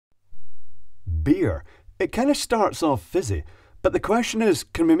beer. It kind of starts off fizzy, but the question is,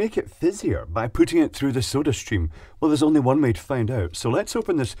 can we make it fizzier by putting it through the Sodastream? Well, there's only one way to find out. So let's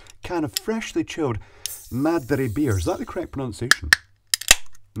open this can of freshly chilled Madre beer. Is that the correct pronunciation?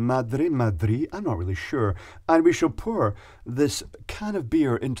 Madre, I'm not really sure. And we shall pour this can of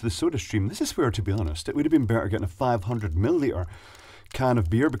beer into the Sodastream. This is where, to be honest, it would have been better getting a 500 milliliter can of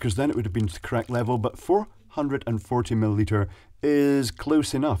beer, because then it would have been to the correct level, but 440 milliliter is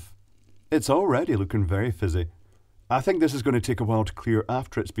close enough. It's already looking very fizzy. I think this is going to take a while to clear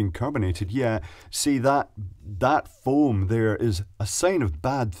after it's been carbonated. Yeah, see that foam there is a sign of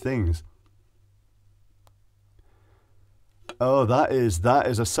bad things. Oh, that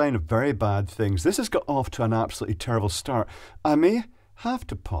is a sign of very bad things. This has got off to an absolutely terrible start. I may have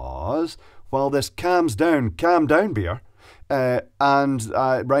to pause while this calms down. Calm down, beer.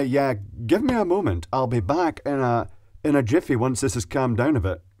 Right, yeah, give me a moment. I'll be back in a jiffy once this has calmed down a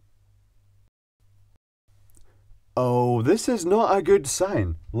bit. Oh, this is not a good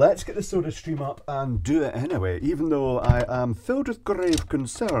sign. Let's get the Sodastream up and do it anyway, even though I am filled with grave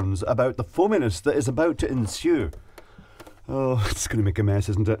concerns about the foaminess that is about to ensue. Oh, it's going to make a mess,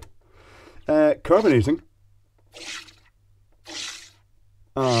 isn't it? Carbonating.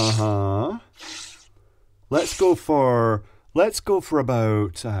 Let's go for about, let's go for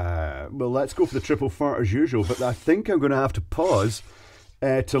the triple fart as usual, but I think I'm going to have to pause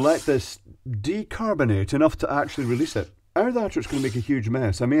to let this decarbonate enough to actually release it. Either that or it's going to make a huge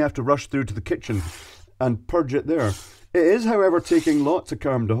mess. I may have to rush through to the kitchen and purge it there. It is, however, taking lots of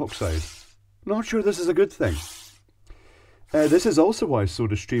carbon dioxide. Not sure this is a good thing. This is also why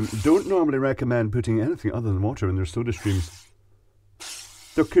Sodastream don't normally recommend putting anything other than water in their Sodastreams.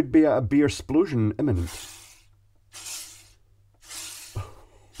 There could be a beer explosion imminent.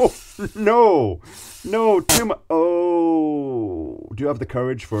 Oh, no! No, too much. Oh, do you have the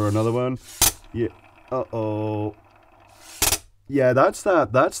courage for another one? Yeah. Uh-oh. Yeah, that's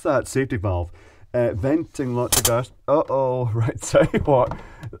that safety valve. Venting lots of gas. Uh-oh. Right, tell you what.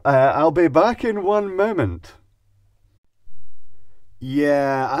 I'll be back in 1 moment.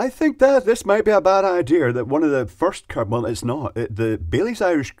 Yeah, I think that this might be a bad idea. That one of the first well, it's not. The Bailey's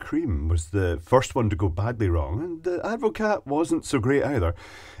Irish Cream was the first one to go badly wrong, and the Advocat wasn't so great either.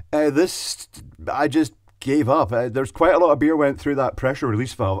 I just gave up. There's quite a lot of beer went through that pressure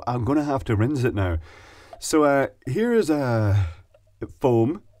release valve. I'm going to have to rinse it now. So here is a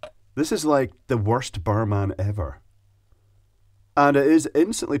foam. This is like the worst barman ever. And it is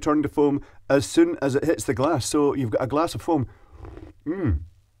instantly turning to foam as soon as it hits the glass. So you've got a glass of foam.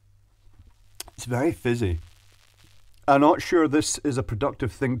 It's very fizzy. I'm not sure this is a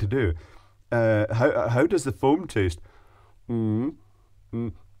productive thing to do. How does the foam taste?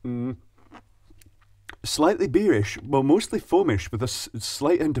 Slightly beerish, well, mostly foamish with a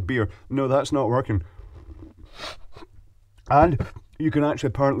slight hint of beer. No, that's not working. And you can actually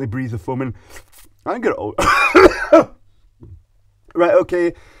apparently breathe the foam in. I'm gonna. Right,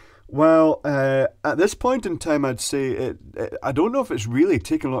 okay. Well, at this point in time, I'd say I don't know if it's really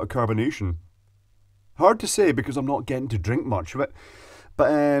taking a lot of carbonation. Hard to say because I'm not getting to drink much of it.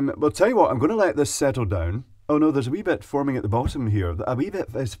 But we'll tell you what, I'm going to let this settle down. Oh no, there's a wee bit forming at the bottom here. A wee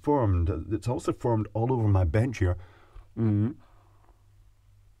bit is formed. It's also formed all over my bench here.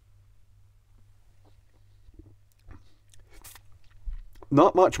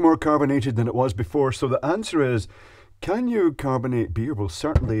 Not much more carbonated than it was before, so the answer is, can you carbonate beer? Well,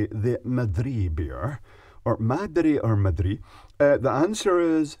 certainly the Madri beer, or Madri or Madri. The answer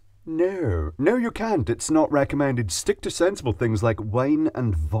is no. No, you can't. It's not recommended. Stick to sensible things like wine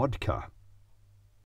and vodka.